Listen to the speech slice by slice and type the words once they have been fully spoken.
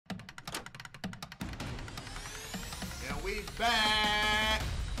We back.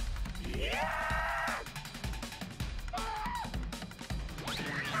 Yeah.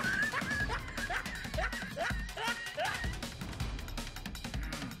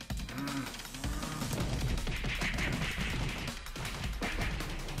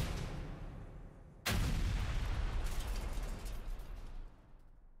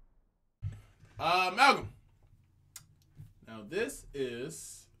 Malcolm. Now this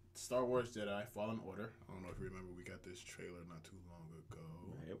is Star Wars Jedi Fallen Order. I don't know if you remember, we got this trailer not too long ago.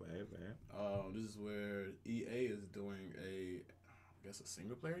 Right. This is where EA is doing I guess a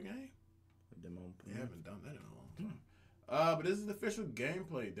single player game. A demo. They haven't done that in a long time. But this is the official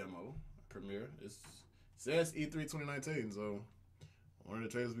gameplay demo premiere. It says E3 2019, so one of the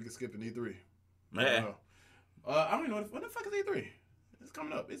trailers we can skip in E3. Man. I don't even know when the fuck is E3. It's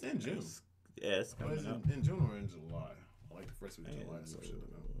coming up. It's in June. It's coming up. In June or in July? I like the first week of July or some shit like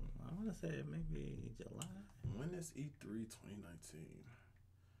that. I want to say maybe July. When is E3 2019?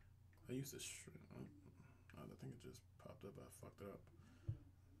 I used to I think it just popped up. I fucked it up.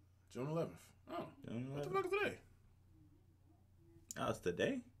 June 11th. Oh. June 11th. What the fuck is today? Oh, it's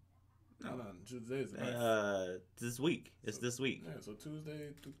today? No. Tuesday is the 9th. This week. It's this week. Yeah, so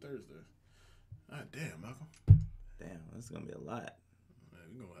Tuesday through Thursday. Ah, damn, Malcolm. Damn, this is going to be a lot. Man,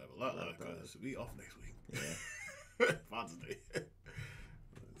 we're going to have a lot of because we off next week. Yeah. Father's Day.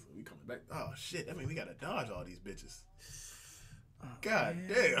 So we coming back. Oh, shit. I mean, we got to dodge all these bitches. Oh, God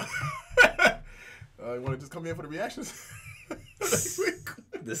damn. You want to just come in for the reactions next week?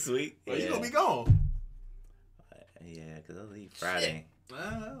 This week? Well, you going to be gone. Yeah, because I'll leave Friday.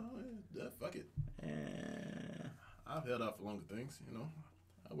 Fuck it. Yeah. I've held out for longer things, you know.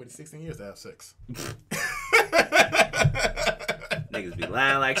 I waited 16 years to have sex. Niggas be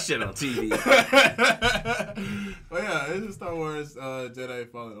lying like shit on TV. But yeah, this is Star Wars Jedi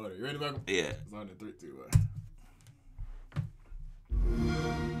Fallen Order. You ready, Malcolm? Yeah. It's on in 3, 2, 1.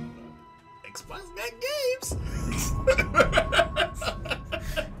 Xbox got games.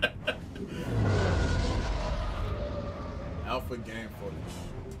 Alpha game footage.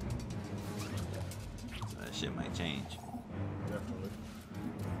 That shit might change. Definitely.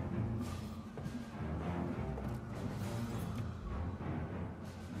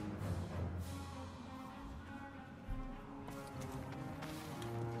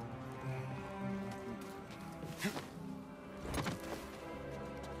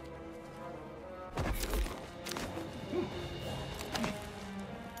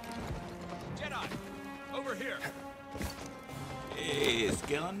 Jedi, over here. Hey, it's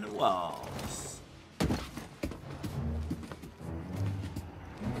get on the walls.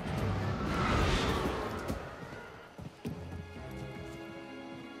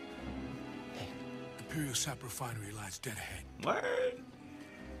 Imperial sap refinery lies dead ahead. Word.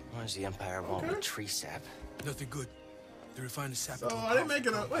 Why does the Empire want with tree sap? Nothing good. They refine the sap. So are they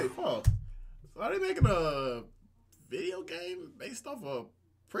making a Paul? So are they making a video game based off a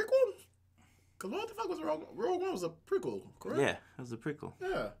prequel? Cause what the fuck was Rogue One was a prequel, correct? Yeah, it was a prequel.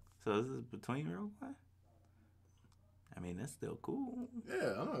 Yeah. So is this between Rogue One? I mean, that's still cool.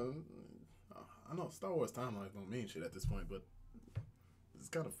 Yeah, I know Star Wars timelines don't mean shit at this point, but it's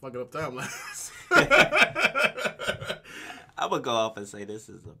kind of fucking up timelines. I would go off and say this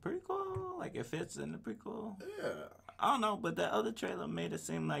is a prequel. Like, it fits in the prequel. Yeah. I don't know, but that other trailer made it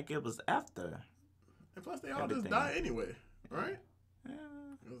seem like it was after. And plus, they all everything. just die anyway, right? Yeah.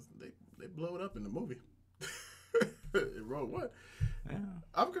 They blow it up in the movie. In Rogue One. Yeah.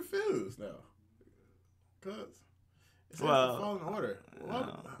 I'm confused now. Because it says the Fallen Order.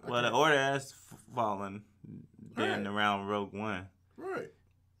 Well, the Order has fallen then around Rogue One. Right.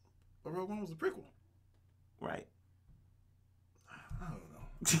 But Rogue One was a prequel. Right. I don't know.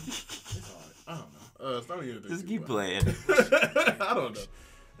 It's hard. I don't know. It's not even Just keep playing. I don't know.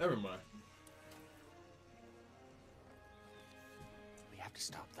 Never mind. We have to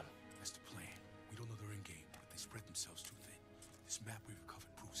stop them. That's the plan. We don't know their end game, but they spread themselves too thin. This map we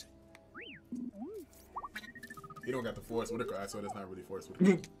recovered proves it. He don't got the Force Whitaker, so that's not really Force Whitaker.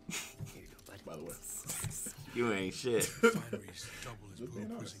 Here you go, bud. By the way. You ain't shit. Refineries double as Just blue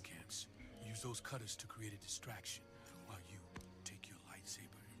being prison honest. camps. Use those cutters to create a distraction, while you take your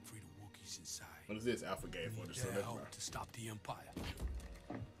lightsaber and free the Wookiees inside. What is this? Alpha game We footage, need so their never help mind. to stop the Empire.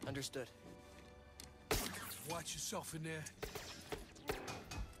 Understood. Watch yourself in there.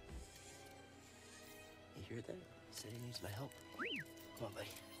 You hear that? He said he needs my help. Come on, buddy.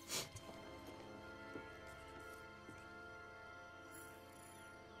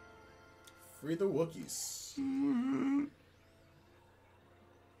 Free the Wookiees.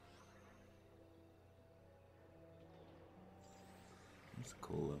 It's a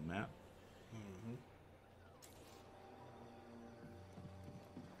cool little map.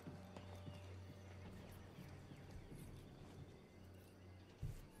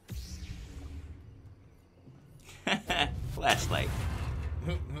 flashlight.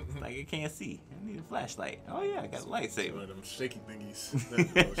 Like it can't see. I need a flashlight. Oh yeah, I got a lightsaber. One of them shaky thingies.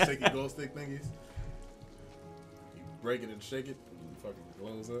 Those shaky glow stick thingies. You break it and shake it, and it fucking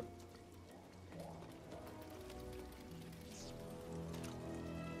glows up.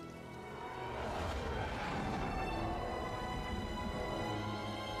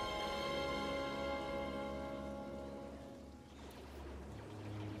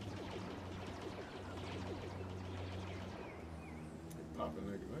 Popping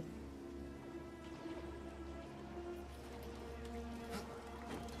nigga, man.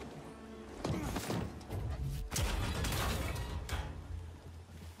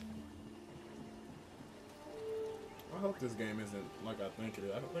 I hope this game isn't like I think it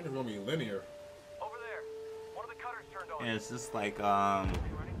is. I don't think it's gonna be linear. Over there. One of the cutters turned on. Yeah, it's just like I don't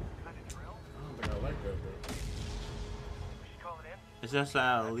think I like that, bro. We should call it in. it's just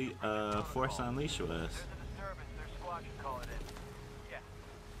how Force Unleashed was. There's a disturbance. Their squad should call it in. Yeah.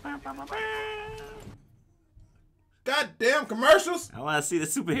 Goddamn commercials! I want to see the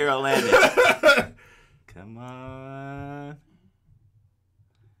superhero landing. Come on.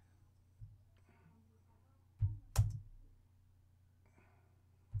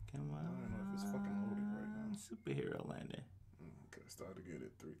 Come on. I don't know if it's fucking loaded right now. Superhero landing. Okay, start to get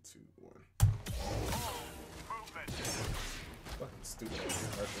it. 3, 2, 1. Movement. Fucking stupid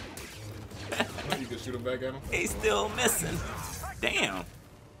ass. You can shoot him back at him? He's still missing. Damn.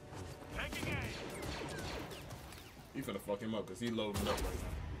 Taking aim. You finna fuck him up because he loading up right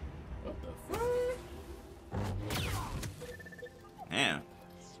now. What the fuck? Damn.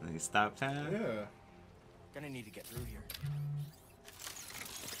 Can you stop time? Yeah. Gonna need to get through here.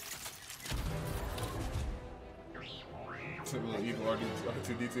 It's a little evil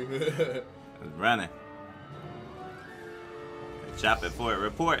R2D2. It's running. Chop it before it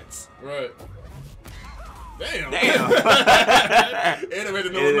reports. Right. Damn. Damn.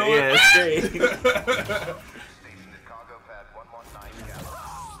 Animated no Yeah, noise. it's great. Station at cargo pad 119 Gallon.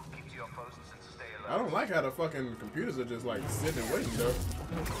 Keep to your posts and stay alert. I don't like how the fucking computers are just like sitting and waiting though.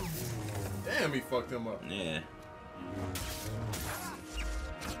 Damn, he fucked him up. Yeah.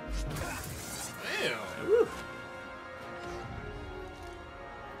 Damn. Woo.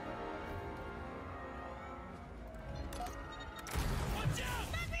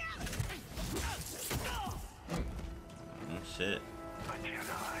 Oh, shit. A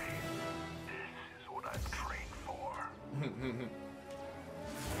Jedi. This is what I'm trained for.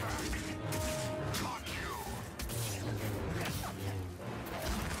 Got you.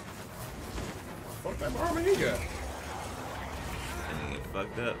 Fuck that armor he got. Gonna get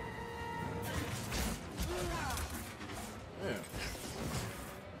fucked up. Damn.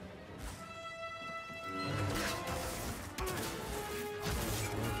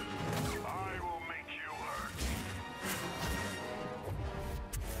 I will make you hurt.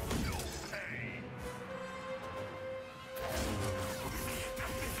 You'll pay.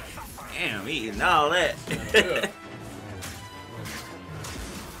 Damn, eating all that. Yeah.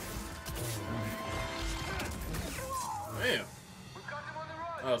 Damn. We've got them on the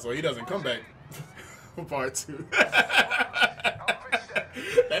run. Oh, so he doesn't come back for part 2. I'll fix that.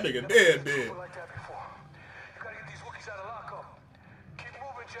 That nigga dead. People like that before. You gotta get these Wookiees out of lockup. Keep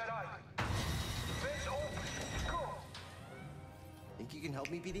moving, Jedi. Vents open. Go. Think you can help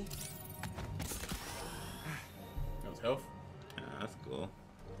me, BD? That was health. Yeah, that's cool.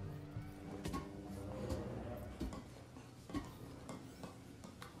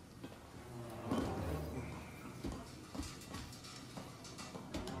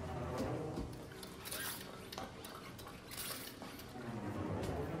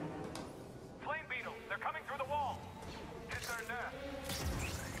 Flame beetles. They're coming through the wall. Hit their nest.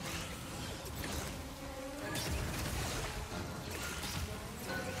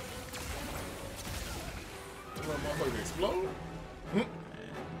 That little motherfucker explode.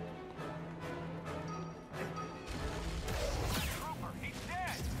 Trooper, he's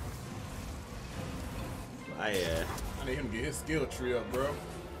dead. Fire. I need him to get his skill tree up, bro.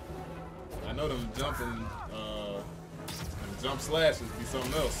 I know them jumping, them jump slashes be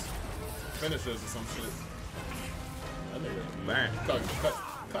something else. Finishers or some shit. That nigga Burn.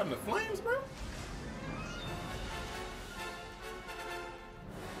 caught in the flames, bro.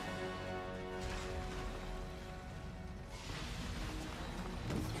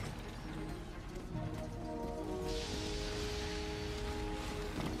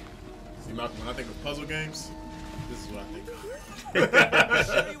 See, Malcolm, when I think of puzzle games, this is what I think of.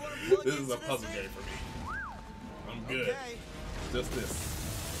 This is a puzzle game for me. I'm good. Okay. Just this.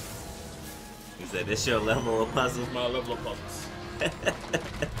 He said, this your level of puzzle? This is my level of puzzles.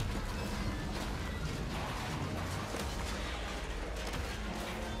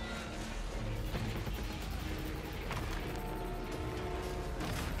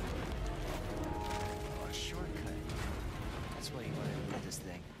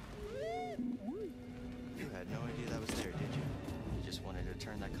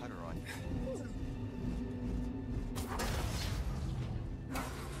 turn that cutter on.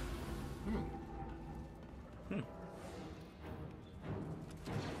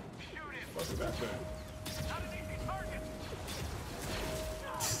 What's that thing?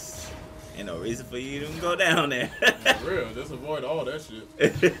 Ain't no reason for you to even go down there. For real, just avoid all that shit.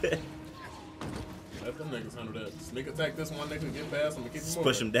 Let them niggas handle that. Sneak attack this one nigga, get past him and keep him moving.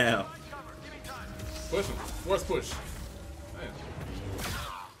 Push him down. Push him. Force push.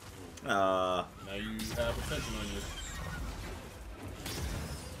 Damn. Now you have attention on you.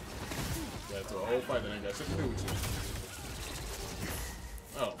 Got to a whole fight that ain't got shit to do with you.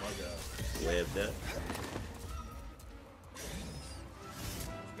 Oh my god. Webbed up.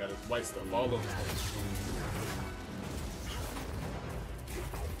 Got his white stuff all over him.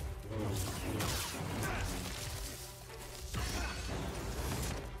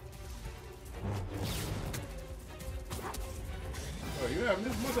 Oh, you having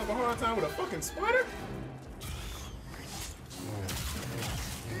this much of a hard time with a fucking spider?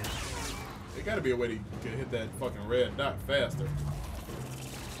 There gotta be a way to hit that fucking red dot faster.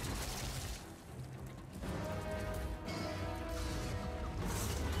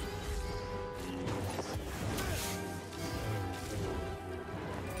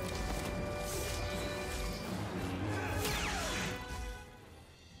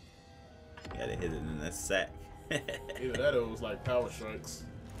 Gotta hit it in that sack. Either that or it was like power strikes.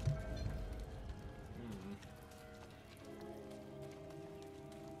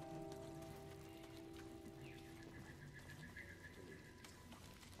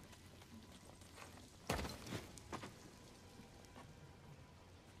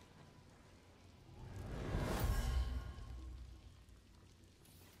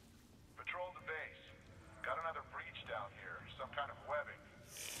 Patrol the base. Got another breach down here. Some kind of webbing.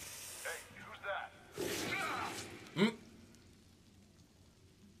 Hey, who's that?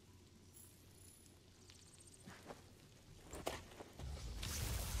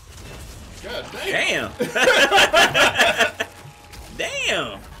 God damn.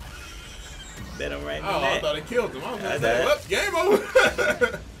 Damn. Bet him right in the Oh, I neck. thought it killed him. I was gonna say, well, game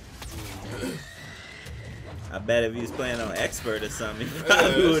over. I bet if he was playing on expert or something, he Yeah,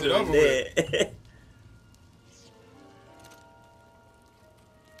 probably would shit have over been with. dead.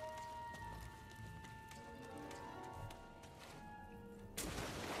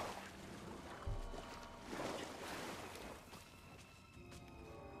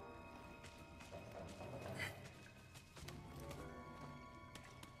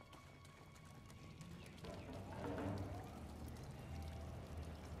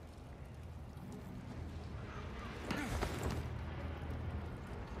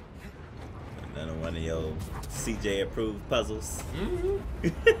 Another one of your CJ approved puzzles.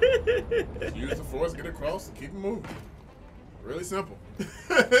 Use the force, get across, and keep it moving. Really simple.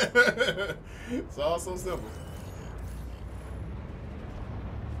 It's all so simple.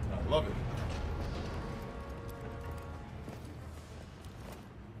 I love it.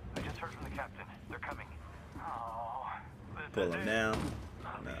 I just heard from the captain. They're coming. Oh. Pull him down.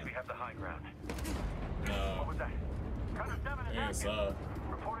 No. We have the high ground. No. What was that? Cutter 7 is Inside.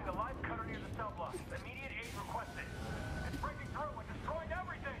 reporting a live cutter near the cell block. Immediate aid requested. It's breaking through and destroying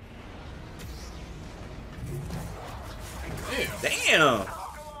everything. Damn. Damn.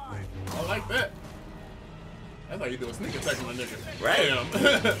 I like that. That's how you do a sneak attack on a nigga. Right.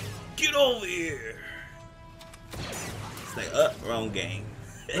 Damn. Get over here. It's like, wrong game.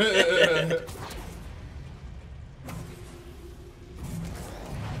 Damn.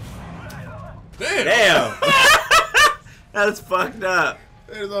 Damn. That's fucked up.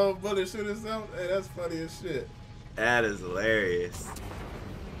 There's all bullet shoot himself. Hey, that's funny as shit. That is hilarious.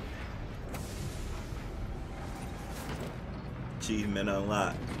 Achievement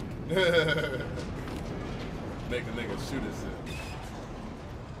unlocked. Make a nigga shoot himself.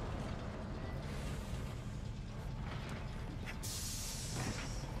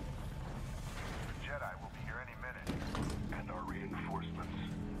 Jedi will be here any minute. And our reinforcements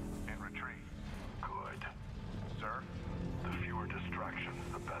in retreat. Good. Sir, the fewer distractions,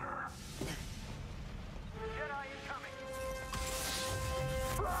 the better. Jedi incoming!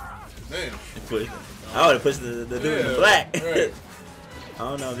 Damn. I would have pushed the dude in the black. Right. I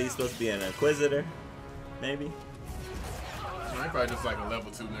don't know if he's supposed to be an Inquisitor. Maybe. He probably just like a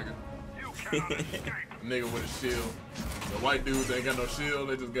level 2 nigga. You cannot escape! Nigga with a shield. The white dudes ain't got no shield,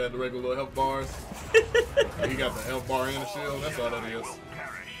 they just got the regular little health bars. He got the health bar and the shield, that's all that is.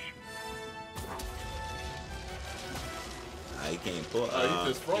 Perish. He can't pull. Oh, he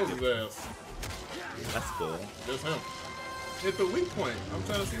just froze his ass. That's cool. Just him. Hit the weak point. I'm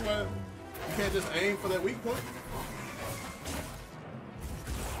trying to see why you can't just aim for that weak point.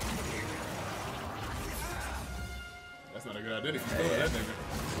 That's not a good idea if you pull that nigga.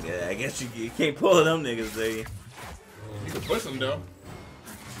 Yeah, I guess you can't pull them niggas, do you? You can push them though.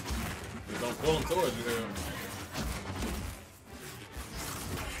 Just don't pull them towards you.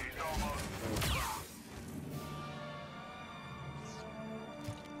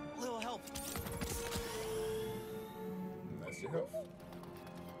 Little help. That's your health.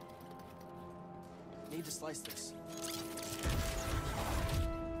 Need to slice this.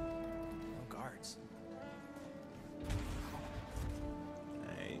 No guards.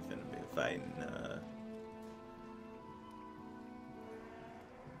 I ain't finna be fighting.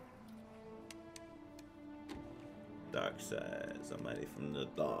 Dark side. Somebody from the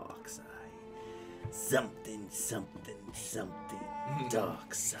dark side. Something.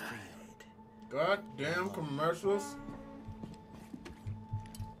 Dark side. Goddamn commercials.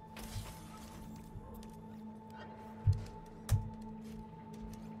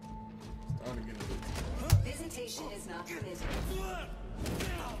 Starting to get into it. Visitation is not permitted.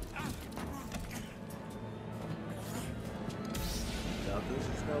 Y'all think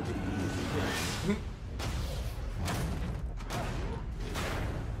it's gonna be easy?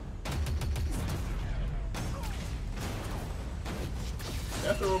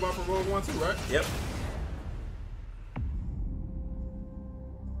 That's the robot from Rogue One too, right? Yep.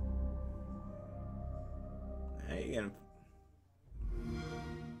 Hey, you gonna...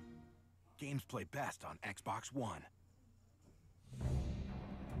 Games play best on Xbox One.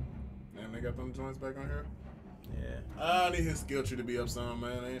 Man, they got them joints back on here. Yeah. I need his skill tree to be up some,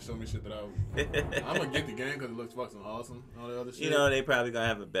 man. They ain't showing me shit that I'm gonna get the game because it looks fucking awesome. All the other shit. You know, they probably gonna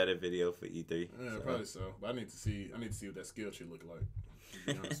have a better video for E3. Yeah, so. probably so. But I need to see what that skill tree look like.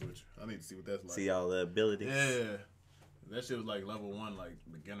 To be honest with you, I need to see what that's like. See all the abilities. Yeah, that shit was like level 1, like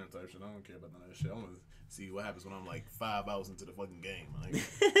beginner type shit. I don't care about none of that shit. I want to see what happens when I'm like 5 hours into the fucking game. Like,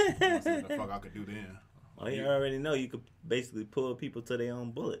 I wanna see what the fuck I could do then. Oh, you already know you could basically pull people to their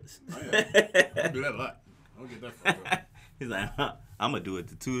own bullets. Oh, yeah. I do that a lot. I don't get that fucked up. He's like, I'm gonna do it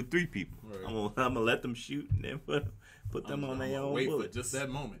to 2 or 3 people. Right. I'm gonna let them shoot and then put them on their own wait bullets. for just that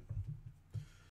moment.